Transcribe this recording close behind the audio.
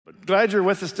Glad you're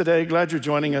with us today. Glad you're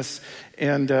joining us.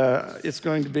 And it's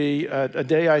going to be a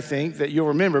day, I think, that you'll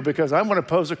remember, because I want to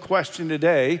pose a question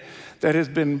today that has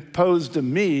been posed to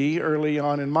me early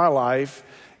on in my life.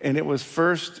 And it was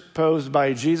first posed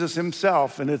by Jesus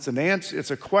himself. And it's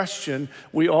a question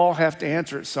we all have to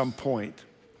answer at some point.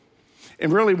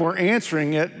 And really, we're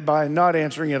answering it by not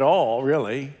answering it all,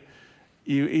 really.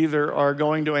 You either are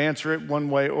going to answer it one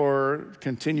way or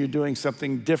continue doing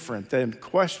something different.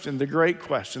 The great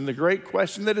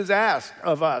question that is asked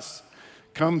of us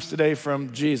comes today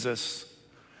from Jesus.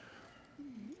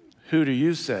 Who do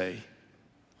you say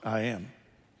I am?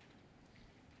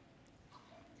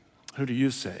 Who do you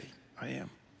say I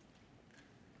am?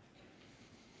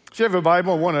 If you have a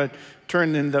Bible, I want to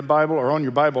turn in the Bible or on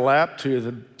your Bible app to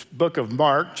the book of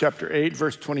Mark, chapter 8,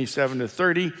 verse 27 to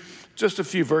 30. Just a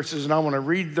few verses, and I want to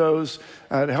read those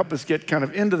to help us get kind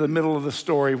of into the middle of the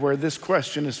story where this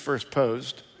question is first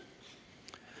posed.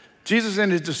 Jesus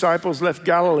and his disciples left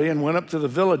Galilee and went up to the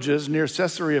villages near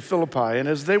Caesarea Philippi. And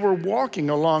as they were walking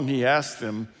along, he asked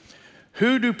them,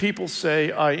 "Who do people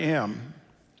say I am?"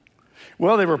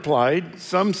 Well, they replied,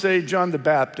 "Some say John the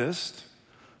Baptist,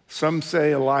 some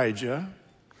say Elijah,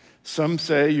 some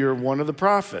say you're one of the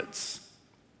prophets."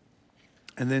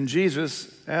 And then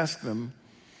Jesus asked them,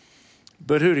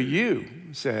 "But who do you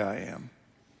say I am?"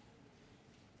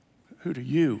 Who do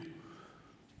you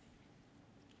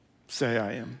say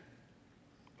I am?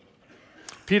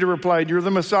 Peter replied, "You're the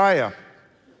Messiah."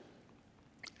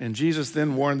 And Jesus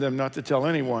then warned them not to tell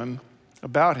anyone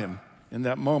about him. In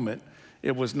that moment,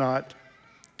 it was not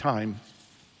time.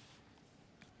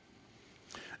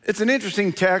 It's an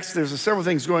interesting text. There's several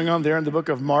things going on there in the book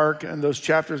of Mark and those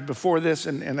chapters before this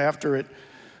and after it.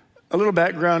 A little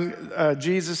background,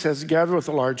 Jesus has gathered with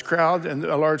a large crowd, and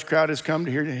a large crowd has come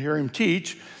to hear him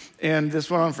teach. And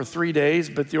this went on for 3 days,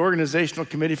 but the organizational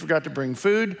committee forgot to bring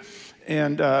food,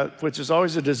 and which is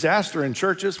always a disaster in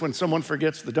churches when someone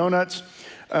forgets the donuts.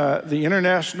 The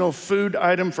international food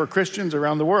item for Christians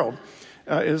around the world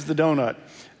is the donut.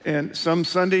 And some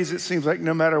Sundays, it seems like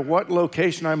no matter what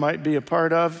location I might be a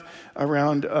part of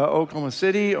around Oklahoma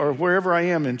City or wherever I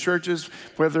am in churches,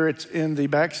 whether it's in the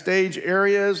backstage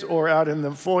areas or out in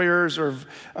the foyers, or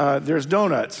there's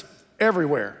donuts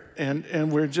everywhere.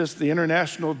 And we're just the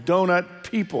international donut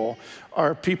people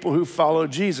are people who follow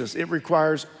Jesus. It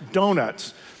requires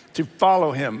donuts to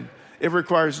follow him. It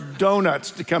requires donuts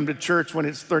to come to church when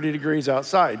it's 30 degrees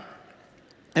outside.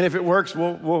 And if it works,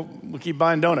 we'll keep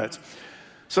buying donuts.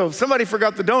 So somebody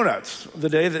forgot the donuts the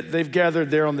day that they've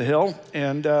gathered there on the hill,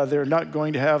 and they're not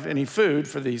going to have any food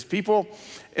for these people.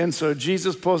 And so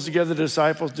Jesus pulls together the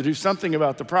disciples to do something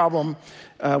about the problem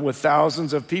with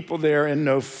thousands of people there and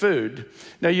no food.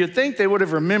 Now, you'd think they would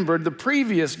have remembered the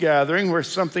previous gathering where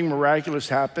something miraculous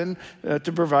happened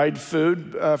to provide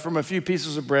food from a few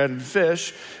pieces of bread and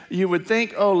fish. You would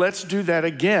think, oh, let's do that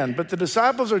again. But the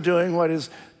disciples are doing what is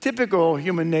typical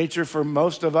human nature for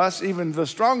most of us, even the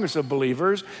strongest of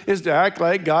believers, is to act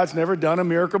like God's never done a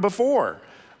miracle before.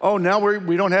 Oh, now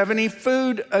we don't have any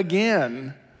food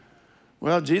again.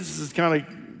 Well, Jesus is kind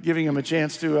of giving them a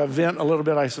chance to vent a little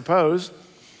bit, I suppose.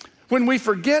 When we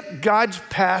forget God's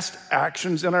past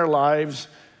actions in our lives,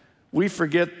 we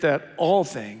forget that all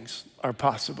things are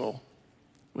possible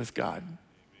with God.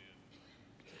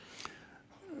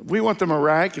 We want the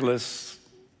miraculous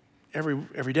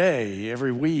every day,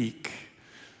 every week,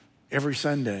 every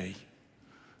Sunday.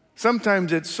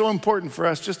 Sometimes it's so important for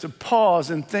us just to pause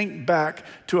and think back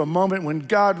to a moment when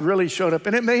God really showed up,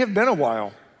 and it may have been a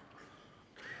while.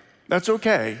 That's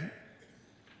okay.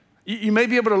 You may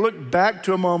be able to look back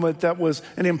to a moment that was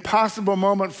an impossible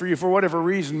moment for you for whatever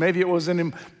reason. Maybe it was an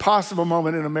impossible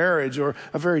moment in a marriage, or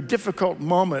a very difficult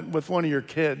moment with one of your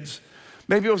kids.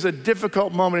 Maybe it was a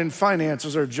difficult moment in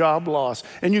finances or job loss.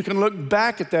 And you can look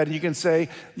back at that and you can say,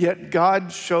 yet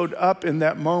God showed up in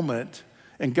that moment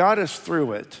and got us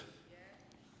through it.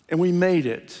 And we made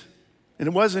it. And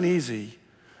it wasn't easy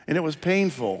and it was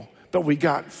painful, but we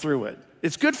got through it.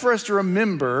 It's good for us to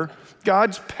remember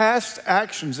God's past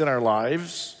actions in our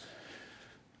lives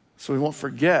so we won't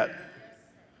forget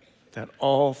that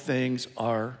all things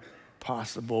are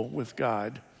possible with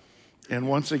God. And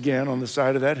once again, on the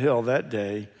side of that hill that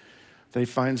day, they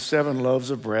find 7 loaves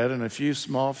of bread and a few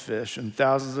small fish and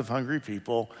thousands of hungry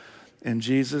people. And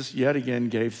Jesus yet again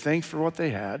gave thanks for what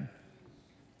they had.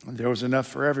 And there was enough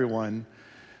for everyone,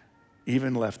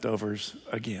 even leftovers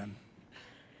again.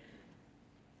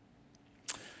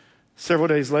 Several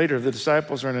days later, the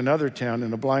disciples are in another town,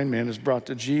 and a blind man is brought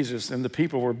to Jesus, and the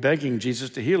people were begging Jesus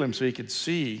to heal him so he could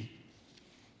see.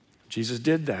 Jesus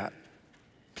did that.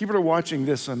 People are watching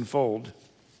this unfold.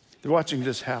 They're watching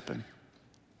this happen.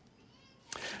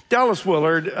 Dallas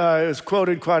Willard is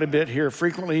quoted quite a bit here.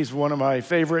 Frequently, he's one of my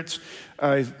favorites.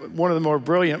 He's one of the more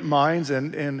brilliant minds,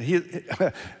 and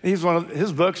he's one of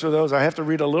his books are those I have to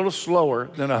read a little slower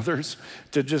than others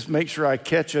to just make sure I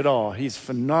catch it all. He's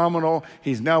phenomenal.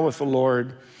 He's now with the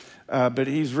Lord, but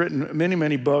he's written many,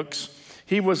 many books.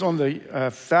 He was on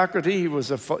the faculty.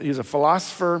 He's a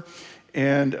philosopher,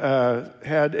 and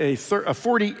had a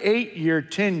 48-year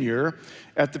tenure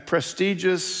at the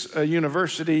prestigious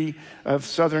University of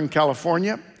Southern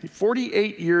California.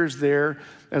 48 years there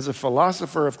as a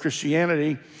philosopher of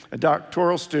Christianity. A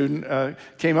doctoral student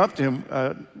came up to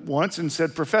him once and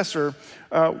said, "Professor,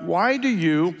 why do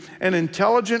you, an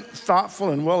intelligent, thoughtful,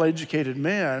 and well-educated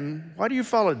man, why do you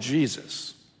follow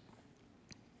Jesus?"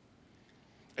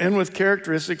 And with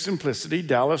characteristic simplicity,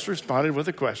 Dallas responded with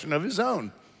a question of his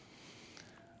own.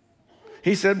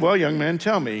 He said, "Well, young man,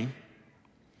 tell me,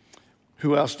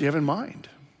 who else do you have in mind?"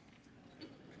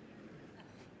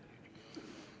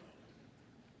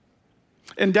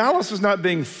 And Dallas was not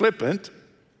being flippant,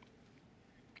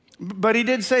 but he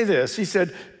did say this. He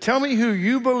said, "Tell me who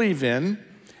you believe in,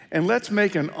 and let's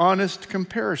make an honest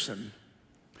comparison.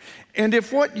 And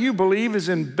if what you believe is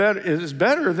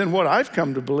better than what I've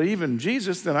come to believe in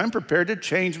Jesus, then I'm prepared to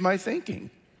change my thinking."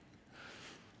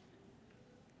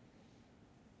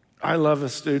 I love a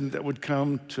student that would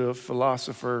come to a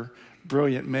philosopher,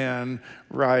 brilliant man,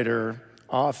 writer,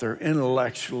 author,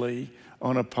 intellectually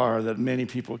on a par that many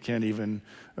people can't even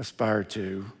aspire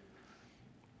to.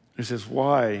 He says,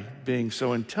 "Why, being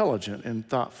so intelligent and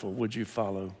thoughtful, would you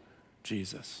follow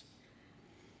Jesus?"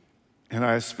 And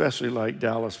I especially like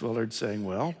Dallas Willard saying,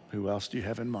 "Well, who else do you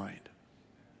have in mind?"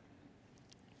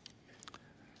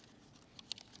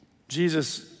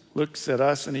 Jesus looks at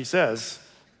us and he says,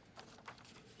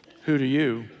 "Who do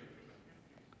you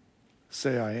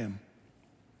say I am?"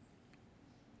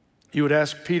 You would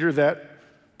ask Peter that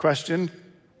question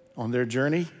on their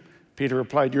journey. Peter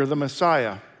replied, "You're the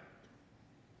Messiah."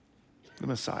 The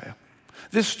Messiah.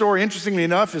 This story, interestingly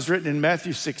enough, is written in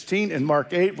Matthew 16 and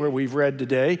Mark 8, where we've read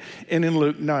today, and in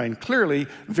Luke 9. Clearly,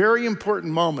 very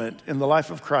important moment in the life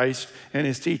of Christ and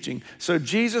his teaching. So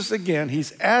Jesus, again,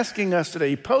 he's asking us today.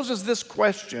 He poses this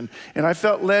question, and I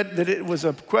felt led that it was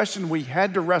a question we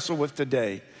had to wrestle with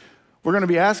today. We're going to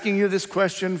be asking you this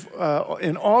question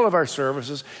in all of our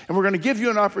services, and we're going to give you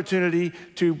an opportunity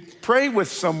to pray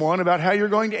with someone about how you're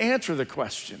going to answer the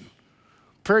question.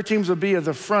 Prayer teams will be at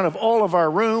the front of all of our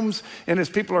rooms, and as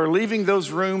people are leaving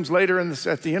those rooms later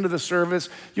at the end of the service,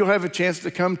 you'll have a chance to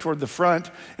come toward the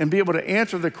front and be able to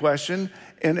answer the question,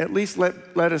 and at least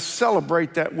let us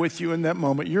celebrate that with you in that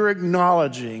moment. You're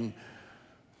acknowledging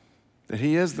that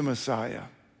he is the Messiah,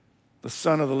 the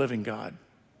Son of the living God.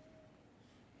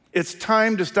 It's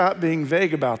time to stop being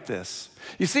vague about this.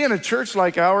 You see, in a church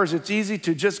like ours, it's easy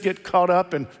to just get caught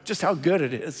up in just how good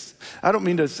it is. I don't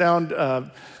mean to sound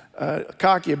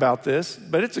cocky about this,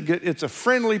 but it's a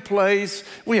friendly place.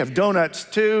 We have donuts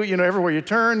too. You know, everywhere you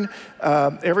turn,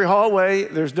 every hallway,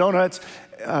 there's donuts.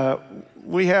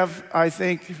 We have, I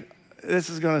think, this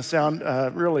is going to sound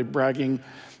really bragging,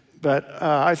 but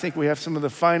I think we have some of the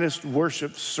finest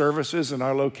worship services in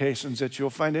our locations that you'll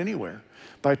find anywhere,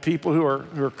 by people who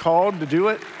are called to do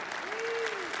it.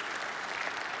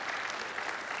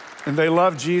 And they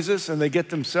love Jesus, and they get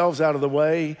themselves out of the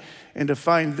way. And to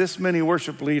find this many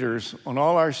worship leaders on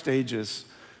all our stages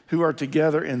who are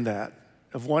together in that,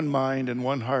 of one mind and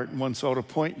one heart and one soul, to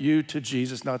point you to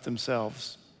Jesus, not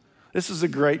themselves. This is a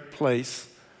great place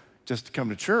just to come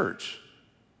to church.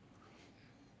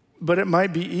 But it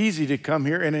might be easy to come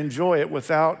here and enjoy it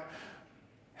without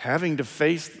having to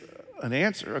face an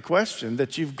answer, a question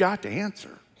that you've got to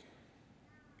answer.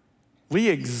 We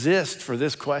exist for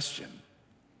this question.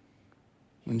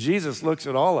 When Jesus looks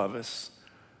at all of us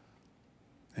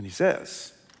and he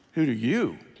says, "Who do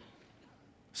you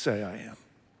say I am?"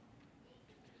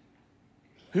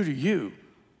 Who do you?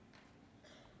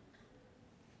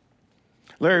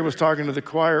 Larry was talking to the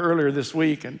choir earlier this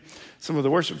week and some of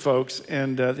the worship folks,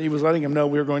 and he was letting them know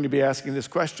we were going to be asking this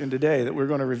question today, that we're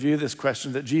going to review this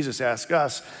question that Jesus asked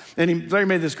us. And Larry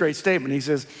made this great statement. He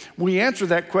says, we answer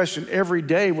that question every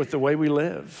day with the way we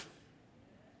live.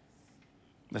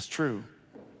 That's true.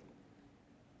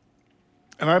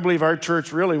 And I believe our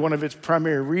church, really, one of its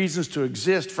primary reasons to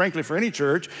exist, frankly, for any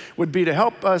church, would be to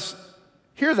help us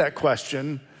hear that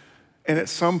question and at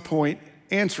some point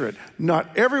answer it.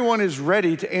 Not everyone is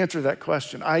ready to answer that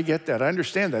question. I get that. I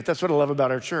understand that. That's what I love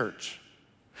about our church.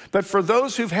 But for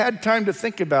those who've had time to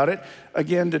think about it,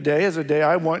 again, today is a day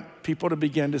I want people to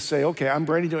begin to say, okay, I'm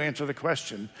ready to answer the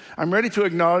question. I'm ready to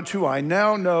acknowledge who I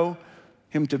now know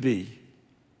him to be.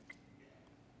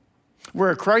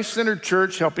 We're a Christ-centered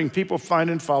church helping people find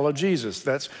and follow Jesus.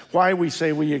 That's why we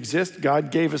say we exist.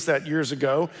 God gave us that years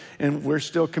ago, and we're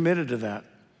still committed to that.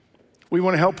 We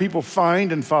want to help people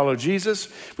find and follow Jesus.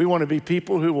 We want to be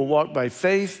people who will walk by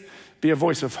faith, be a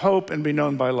voice of hope, and be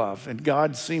known by love. And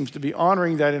God seems to be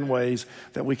honoring that in ways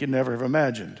that we could never have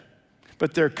imagined.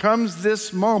 But there comes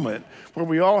this moment where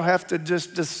we all have to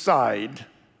just decide,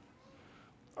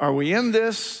 are we in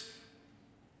this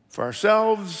for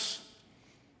ourselves?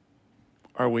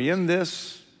 Are we in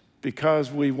this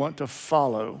because we want to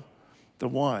follow the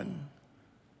one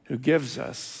who gives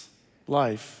us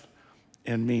life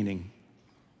and meaning?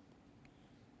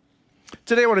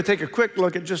 Today I want to take a quick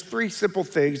look at just 3 simple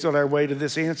things on our way to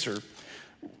this answer.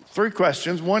 3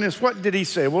 questions. One is, what did he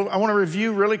say? Well, I want to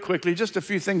review really quickly just a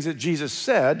few things that Jesus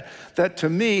said that to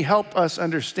me help us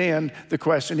understand the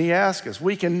question he asked us.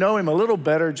 We can know him a little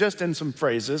better just in some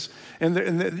phrases, and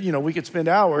we could spend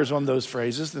hours on those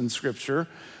phrases in Scripture,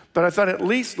 but I thought at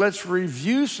least let's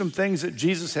review some things that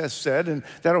Jesus has said, and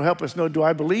that'll help us know, do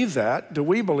I believe that? Do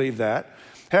we believe that?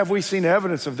 Have we seen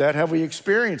evidence of that? Have we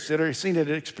experienced it or seen it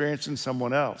experienced in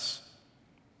someone else?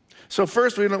 So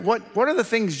first, we look, what are the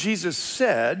things Jesus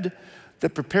said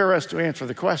that prepare us to answer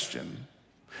the question?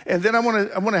 And then I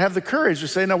want to have the courage to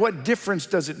say, now what difference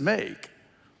does it make?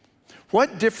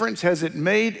 What difference has it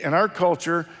made in our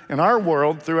culture, in our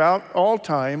world, throughout all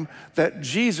time, that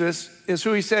Jesus is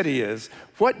who he said he is?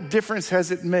 What difference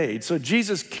has it made? So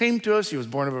Jesus came to us, he was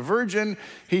born of a virgin,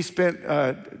 he spent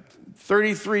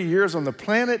 33 years on the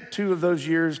planet, 2 of those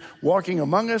years walking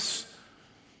among us.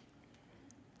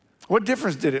 What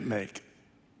difference did it make?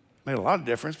 Made a lot of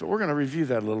difference, but we're going to review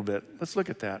that a little bit. Let's look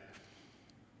at that.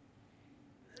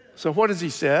 So what has he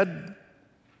said?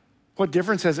 What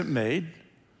difference has it made?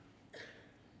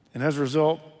 And as a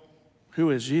result,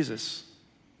 who is Jesus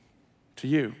to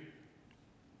you,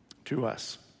 to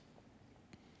us?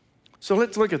 So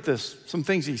let's look at this, some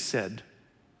things he said.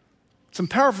 Some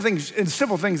powerful things and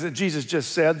simple things that Jesus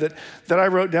just said that I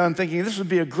wrote down thinking this would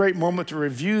be a great moment to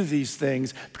review these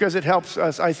things because it helps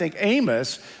us, I think, aim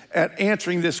us at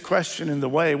answering this question in the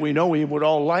way we know we would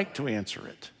all like to answer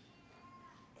it.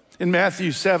 In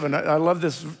Matthew 7, I love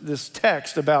this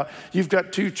text about you've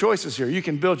got 2 choices here. You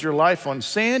can build your life on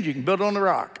sand, you can build it on the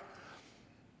rock.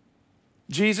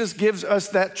 Jesus gives us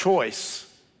that choice.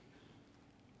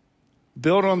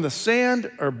 Build on the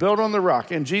sand or build on the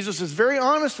rock. And Jesus is very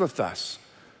honest with us.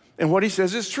 And what he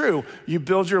says is true. You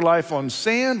build your life on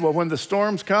sand. Well, when the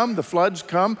storms come, the floods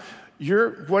come,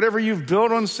 whatever you've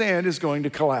built on sand is going to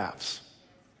collapse.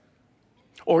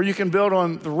 Or you can build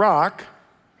on the rock,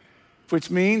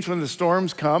 which means when the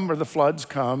storms come or the floods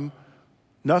come,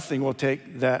 nothing will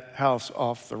take that house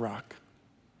off the rock.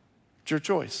 It's your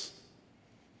choice.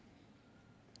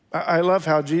 I love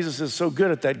how Jesus is so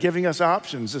good at that, giving us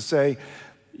options to say,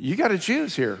 you got to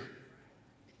choose here.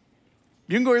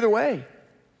 You can go either way.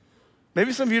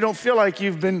 Maybe some of you don't feel like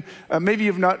maybe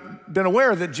you've not been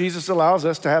aware that Jesus allows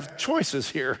us to have choices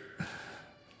here.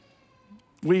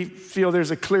 We feel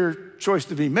there's a clear choice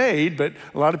to be made, but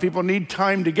a lot of people need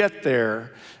time to get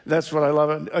there. That's what I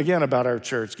love, again, about our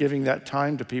church, giving that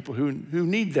time to people who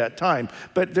need that time.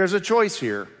 But there's a choice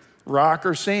here, rock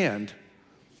or sand.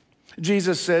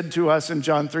 Jesus said to us in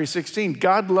John 3:16,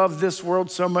 God loved this world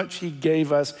so much he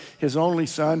gave us his only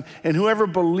son, and whoever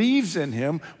believes in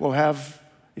him will have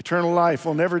eternal life,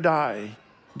 will never die.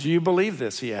 Do you believe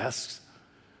this, he asks.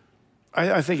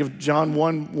 I think of John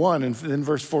 1:1 and then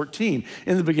verse 14.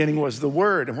 In the beginning was the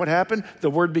Word, and what happened? The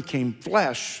Word became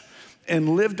flesh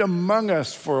and lived among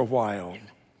us for a while.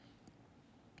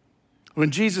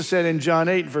 When Jesus said in John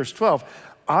 8 verse 12,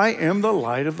 I am the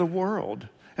light of the world.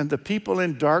 And the people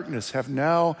in darkness have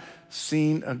now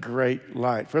seen a great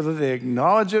light. Whether they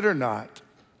acknowledge it or not,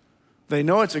 they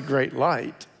know it's a great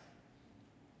light.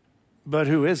 But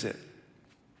who is it?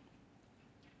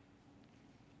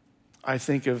 I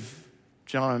think of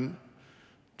John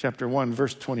chapter 1,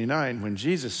 verse 29, when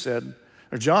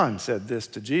John said this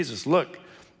to Jesus, look,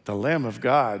 the Lamb of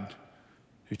God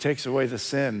who takes away the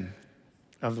sin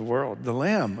of the world, the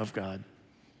Lamb of God.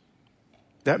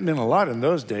 That meant a lot in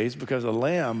those days because a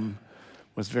lamb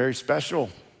was very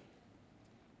special.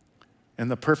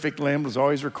 And the perfect lamb was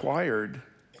always required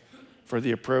for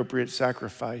the appropriate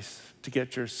sacrifice to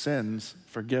get your sins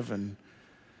forgiven.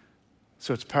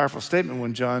 So it's a powerful statement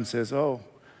when John says, oh,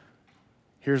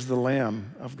 here's the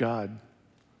Lamb of God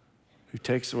who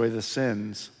takes away the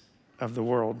sins of the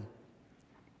world.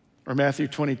 Or Matthew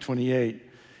 20:28,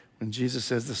 when Jesus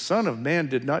says, the Son of Man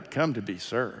did not come to be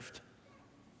served,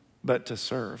 but to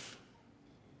serve.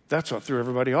 That's what threw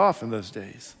everybody off in those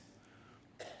days.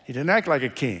 He didn't act like a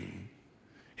king.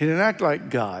 He didn't act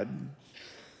like God.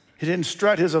 He didn't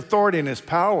strut his authority and his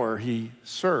power. He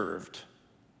served.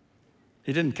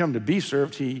 He didn't come to be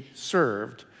served. He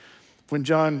served. When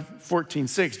John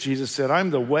 14:6, Jesus said, I'm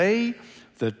the way,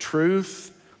 the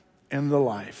truth, and the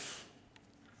life.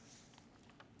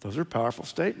 Those are powerful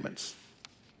statements.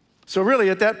 So really,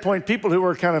 at that point, people who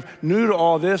were kind of new to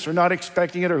all this or not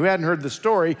expecting it or who hadn't heard the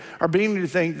story are beginning to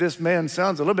think this man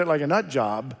sounds a little bit like a nut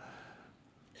job.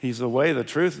 He's the way, the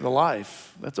truth, and the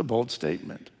life. That's a bold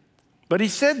statement. But he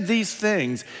said these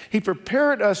things. He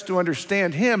prepared us to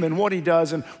understand him and what he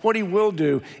does and what he will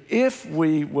do if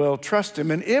we will trust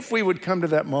him. And if we would come to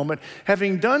that moment,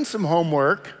 having done some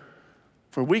homework,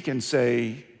 for we can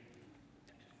say,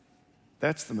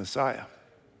 that's the Messiah,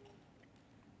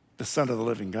 the Son of the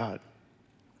living God.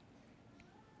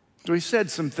 So he said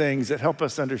some things that help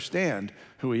us understand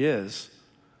who he is.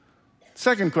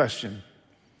 Second question,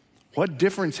 what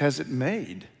difference has it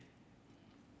made?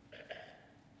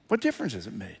 What difference has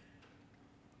it made?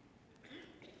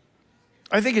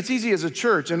 I think it's easy as a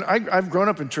church, and I've grown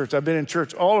up in church. I've been in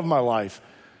church all of my life.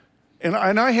 And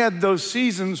I had those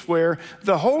seasons where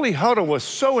the holy huddle was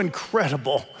so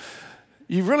incredible.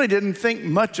 You really didn't think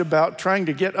much about trying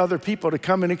to get other people to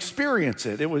come and experience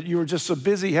it. You were just so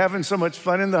busy having so much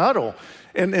fun in the huddle.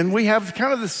 And we have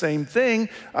kind of the same thing.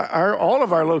 All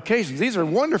of our locations, these are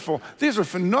wonderful. These are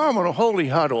phenomenal holy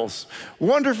huddles.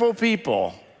 Wonderful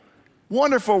people.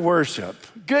 Wonderful worship.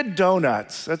 Good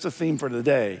donuts. That's a theme for the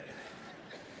day.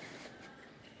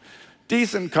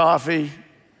 Decent coffee.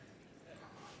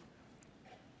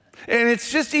 And it's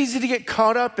just easy to get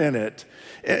caught up in it.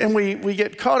 And we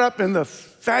get caught up in the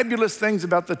fabulous things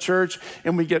about the church,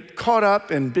 and we get caught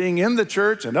up in being in the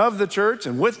church and of the church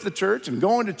and with the church and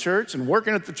going to church and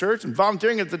working at the church and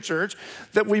volunteering at the church,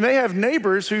 that we may have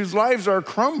neighbors whose lives are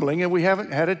crumbling and we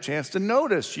haven't had a chance to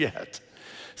notice yet.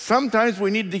 Sometimes we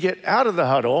need to get out of the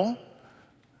huddle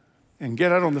and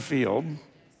get out on the field.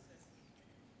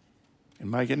 It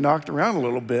might get knocked around a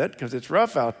little bit because it's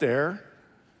rough out there.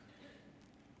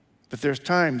 But there's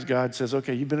times God says,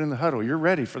 okay, you've been in the huddle. You're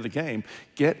ready for the game.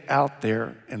 Get out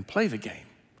there and play the game.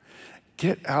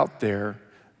 Get out there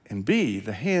and be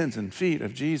the hands and feet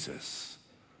of Jesus.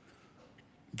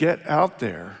 Get out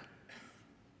there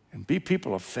and be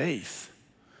people of faith.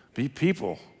 Be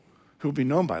people who will be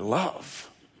known by love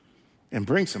and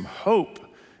bring some hope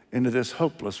into this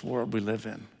hopeless world we live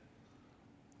in.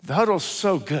 The huddle's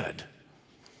so good.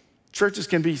 Churches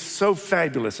can be so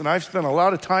fabulous, and I've spent a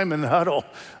lot of time in the huddle.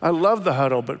 I love the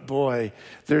huddle, but boy,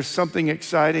 there's something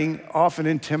exciting, often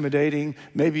intimidating,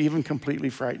 maybe even completely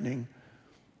frightening,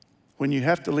 when you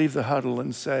have to leave the huddle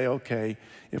and say, okay,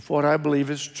 if what I believe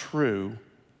is true,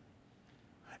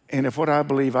 and if what I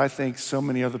believe I think so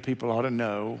many other people ought to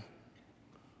know,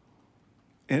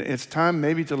 and it's time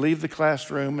maybe to leave the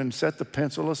classroom and set the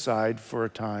pencil aside for a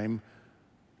time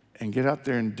and get out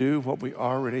there and do what we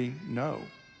already know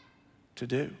to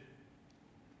do.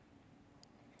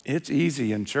 It's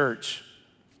easy in church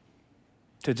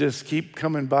to just keep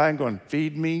coming by and going,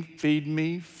 feed me, feed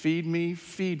me, feed me,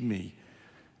 feed me.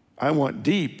 I want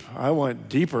deep. I want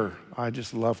deeper. I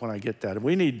just love when I get that.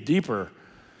 We need deeper.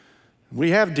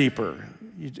 We have deeper.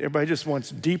 Everybody just wants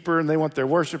deeper, and they want their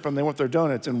worship and they want their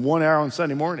donuts in 1 hour on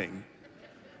Sunday morning.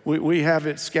 We have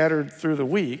it scattered through the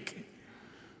week.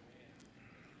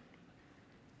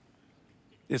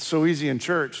 It's so easy in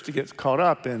church to get caught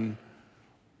up in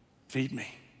feed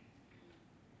me.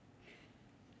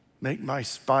 Make my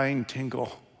spine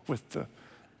tingle with the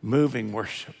moving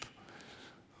worship.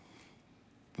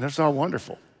 And that's all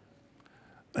wonderful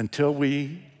until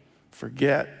we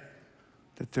forget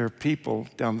that there are people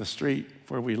down the street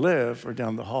where we live or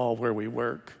down the hall where we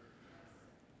work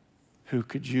who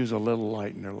could use a little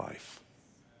light in their life,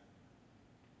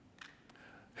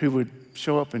 who would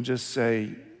show up and just say,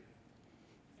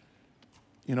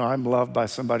 you know, I'm loved by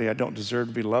somebody I don't deserve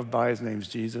to be loved by. His name's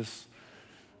Jesus.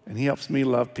 And he helps me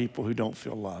love people who don't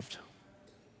feel loved.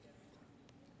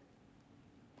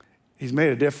 He's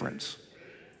made a difference.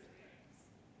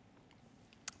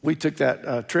 We took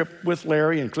that trip with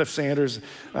Larry and Cliff Sanders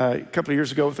a couple of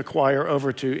years ago with the choir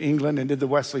over to England and did the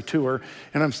Wesley tour.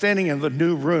 And I'm standing in the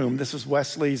new room. This is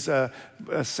Wesley's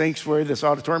sanctuary, this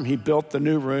auditorium. He built the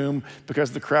new room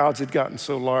because the crowds had gotten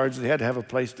so large. They had to have a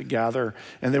place to gather.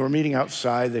 And they were meeting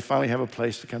outside. They finally have a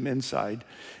place to come inside.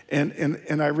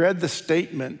 And I read the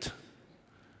statement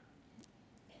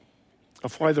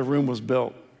of why the room was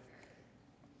built.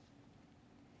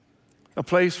 A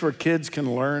place where kids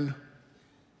can learn.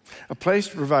 A place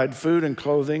to provide food and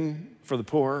clothing for the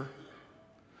poor,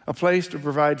 a place to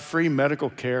provide free medical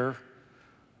care,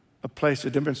 a place to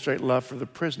demonstrate love for the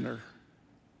prisoner.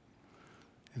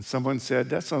 And someone said,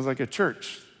 that sounds like a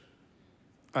church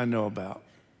I know about.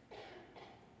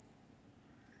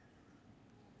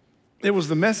 It was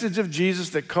the message of Jesus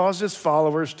that caused his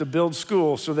followers to build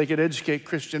schools so they could educate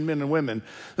Christian men and women.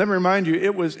 Let me remind you,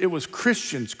 it was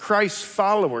Christians, Christ's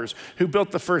followers, who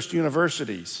built the first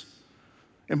universities.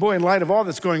 And boy, in light of all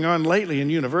that's going on lately in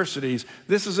universities,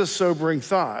 this is a sobering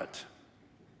thought.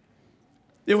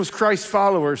 It was Christ's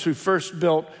followers who first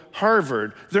built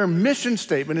Harvard. Their mission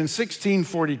statement in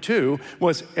 1642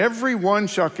 was, everyone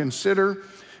shall consider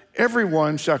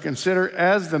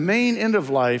as the main end of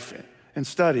life and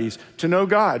studies to know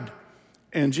God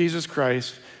and Jesus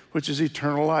Christ, which is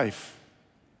eternal life.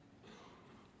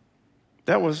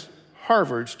 That was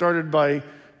Harvard, started by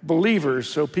believers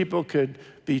so people could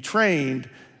be trained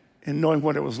in knowing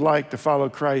what it was like to follow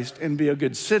Christ and be a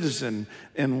good citizen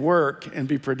and work and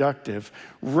be productive.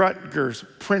 Rutgers,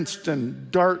 Princeton,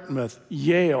 Dartmouth,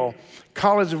 Yale,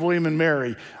 College of William and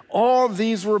Mary, all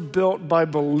these were built by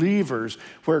believers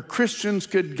where Christians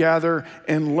could gather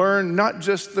and learn not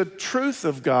just the truth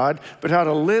of God, but how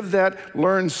to live that,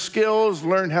 learn skills,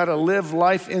 learn how to live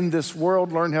life in this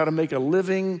world, learn how to make a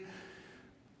living.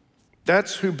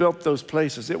 That's who built those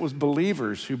places. It was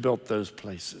believers who built those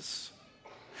places.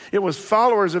 It was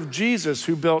followers of Jesus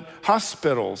who built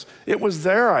hospitals. It was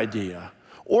their idea.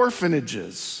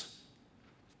 Orphanages,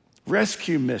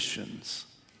 rescue missions.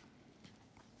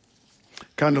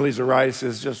 Condoleezza Rice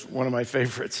is just one of my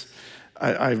favorites.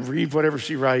 I read whatever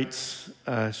she writes.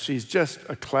 She's just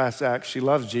a class act. She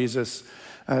loves Jesus.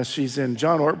 She's in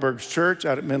John Ortberg's church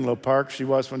out at Menlo Park. She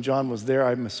was when John was there.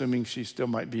 I'm assuming she still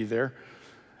might be there.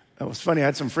 It was funny. I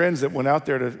had some friends that went out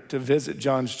there to visit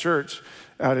John's church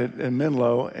out in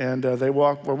Menlo, and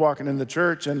were walking in the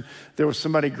church, and there was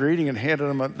somebody greeting and handed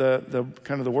them the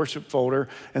kind of the worship folder,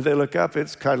 and they look up,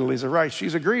 it's Condoleezza Rice.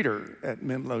 She's a greeter at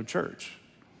Menlo Church.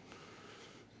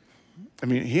 I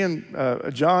mean, he and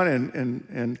John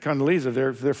and Condoleezza,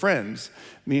 they're friends.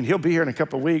 I mean, he'll be here in a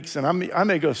couple of weeks, and I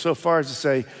may go so far as to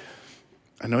say,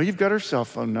 I know you've got her cell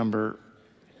phone number.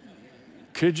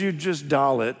 Could you just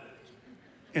dial it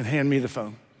and hand me the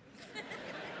phone?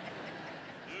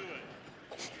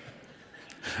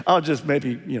 I'll just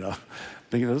maybe,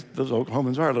 think those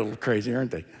Oklahomans are a little crazy,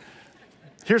 aren't they?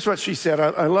 Here's what she said.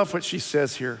 I love what she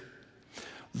says here.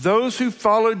 Those who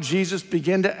followed Jesus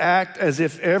begin to act as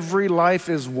if every life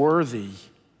is worthy.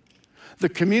 The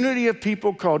community of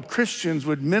people called Christians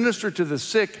would minister to the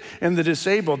sick and the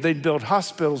disabled. They'd build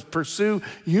hospitals, pursue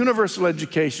universal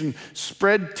education,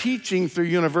 spread teaching through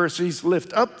universities,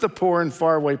 lift up the poor in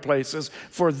faraway places,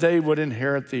 for they would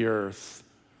inherit the earth.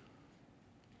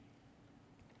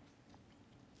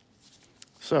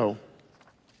 So,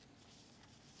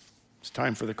 it's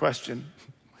time for the question.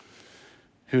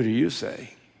 Who do you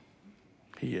say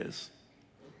he is?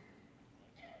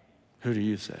 Who do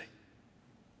you say?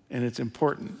 And it's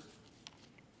important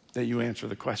that you answer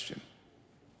the question.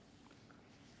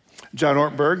 John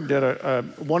Ortberg did a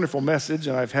wonderful message,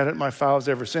 and I've had it in my files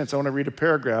ever since. I want to read a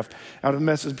paragraph out of the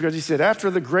message because he said, after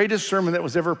the greatest sermon that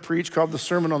was ever preached, called the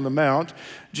Sermon on the Mount,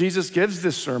 Jesus gives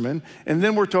this sermon, and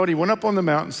then we're told he went up on the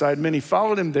mountainside, many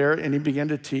followed him there, and he began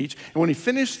to teach. And when he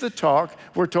finished the talk,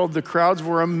 we're told the crowds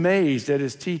were amazed at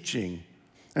his teaching.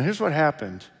 And here's what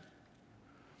happened.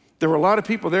 There were a lot of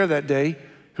people there that day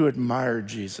who admired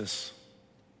Jesus.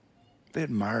 They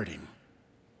admired him.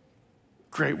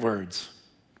 Great words.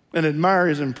 An admirer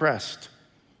is impressed.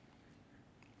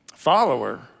 A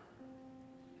follower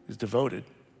is devoted.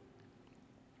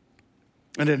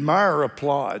 An admirer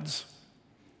applauds.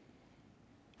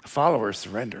 A follower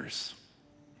surrenders.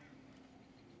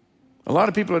 A lot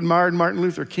of people admired Martin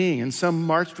Luther King, and some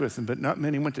marched with him, but not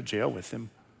many went to jail with him.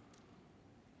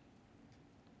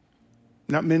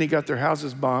 Not many got their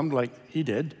houses bombed like he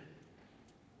did.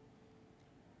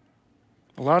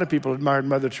 A lot of people admired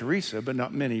Mother Teresa, but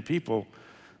not many people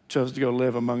chose to go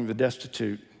live among the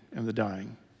destitute and the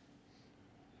dying.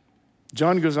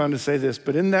 John goes on to say this,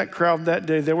 but in that crowd that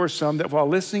day, there were some that while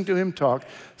listening to him talk,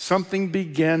 something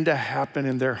began to happen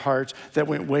in their hearts that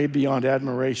went way beyond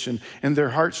admiration. And their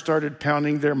hearts started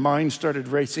pounding, their minds started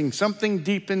racing. Something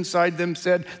deep inside them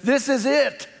said, this is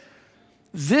it.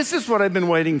 This is what I've been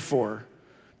waiting for.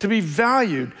 To be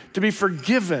valued, to be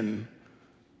forgiven,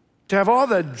 to have all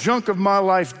the junk of my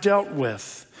life dealt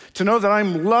with, to know that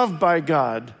I'm loved by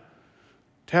God,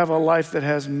 to have a life that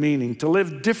has meaning, to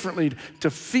live differently, to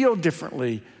feel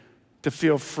differently, to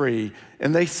feel free.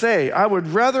 And they say, I would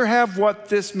rather have what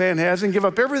this man has and give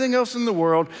up everything else in the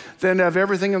world than have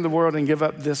everything in the world and give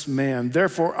up this man.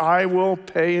 Therefore, I will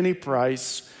pay any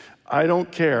price. I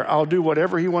don't care. I'll do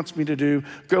whatever he wants me to do,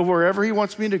 go wherever he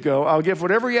wants me to go. I'll give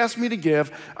whatever he asks me to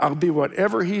give. I'll be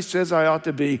whatever he says I ought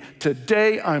to be.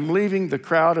 Today, I'm leaving the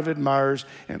crowd of admirers,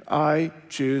 and I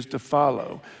choose to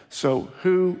follow. So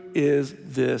who is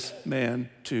this man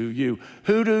to you?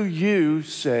 Who do you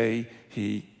say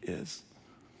he is?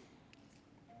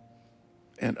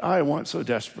 And I want so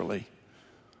desperately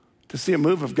to see a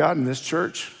move of God in this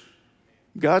church.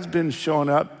 God's been showing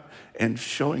up and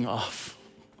showing off.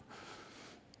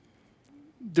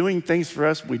 Doing things for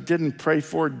us we didn't pray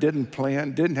for, didn't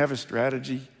plan, didn't have a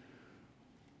strategy.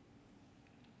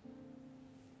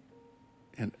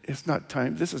 And it's not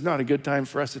time, this is not a good time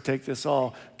for us to take this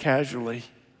all casually.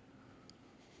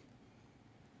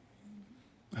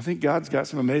 I think God's got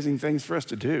some amazing things for us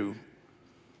to do.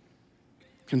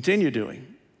 Continue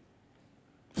doing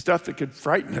stuff that could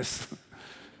frighten us.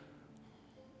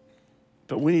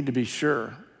 But we need to be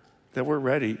sure that we're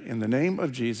ready in the name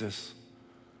of Jesus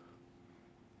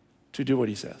to do what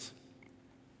he says,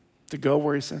 to go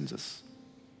where he sends us.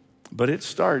 But it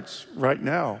starts right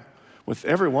now with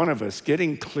every one of us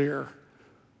getting clear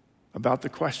about the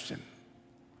question.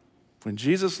 When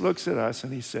Jesus looks at us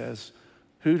and he says,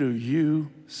 who do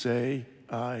you say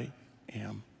I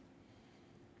am?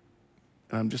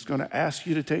 And I'm just going to ask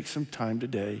you to take some time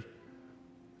today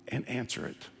and answer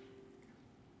it.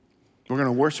 We're going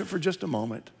to worship for just a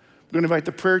moment. We're going to invite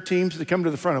the prayer teams to come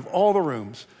to the front of all the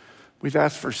rooms. We've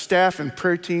asked for staff and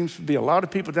prayer teams to be a lot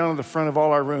of people down in the front of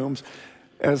all our rooms.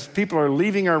 As people are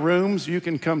leaving our rooms, you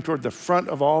can come toward the front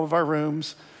of all of our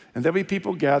rooms, and there'll be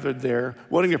people gathered there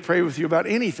wanting to pray with you about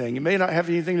anything. You may not have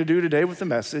anything to do today with the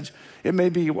message. It may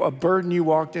be a burden you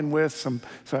walked in with, some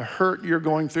hurt you're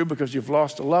going through because you've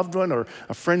lost a loved one or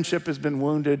a friendship has been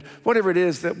wounded. Whatever it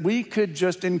is that we could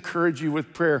just encourage you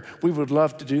with prayer, we would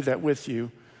love to do that with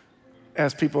you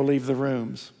as people leave the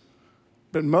rooms.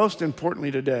 But most importantly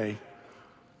today,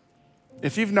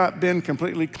 if you've not been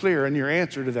completely clear in your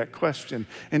answer to that question,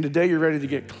 and today you're ready to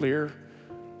get clear,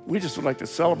 we just would like to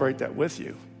celebrate that with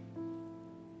you.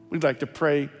 We'd like to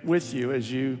pray with you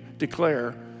as you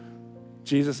declare,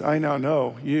 Jesus, I now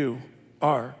know you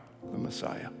are the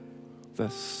Messiah, the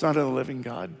Son of the living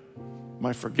God,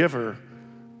 my forgiver,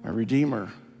 my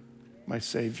Redeemer, my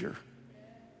Savior.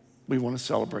 We want to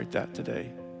celebrate that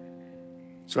today.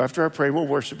 So after I pray, we'll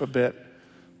worship a bit,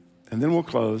 and then we'll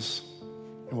close.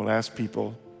 And we'll ask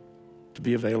people to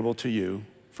be available to you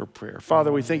for prayer.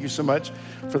 Father, we thank you so much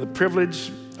for the privilege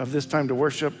of this time to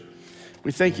worship.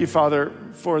 We thank you, Father,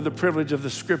 for the privilege of the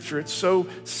scripture. It's so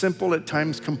simple, at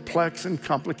times complex and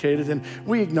complicated, and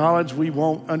we acknowledge we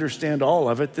won't understand all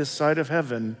of it this side of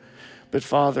heaven. But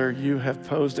Father, you have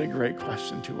posed a great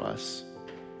question to us.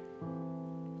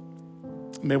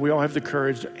 May we all have the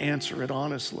courage to answer it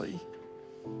honestly.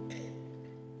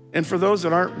 And for those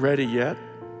that aren't ready yet,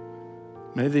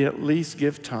 may they at least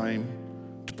give time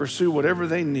to pursue whatever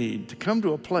they need to come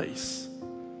to a place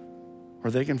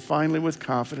where they can finally with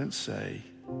confidence say,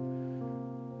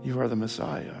 you are the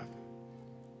Messiah,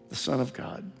 the Son of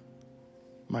God,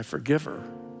 my forgiver,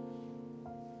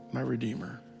 my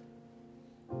Redeemer.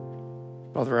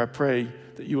 Father, I pray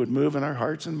that you would move in our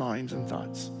hearts and minds and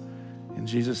thoughts. In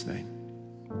Jesus' name,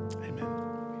 amen.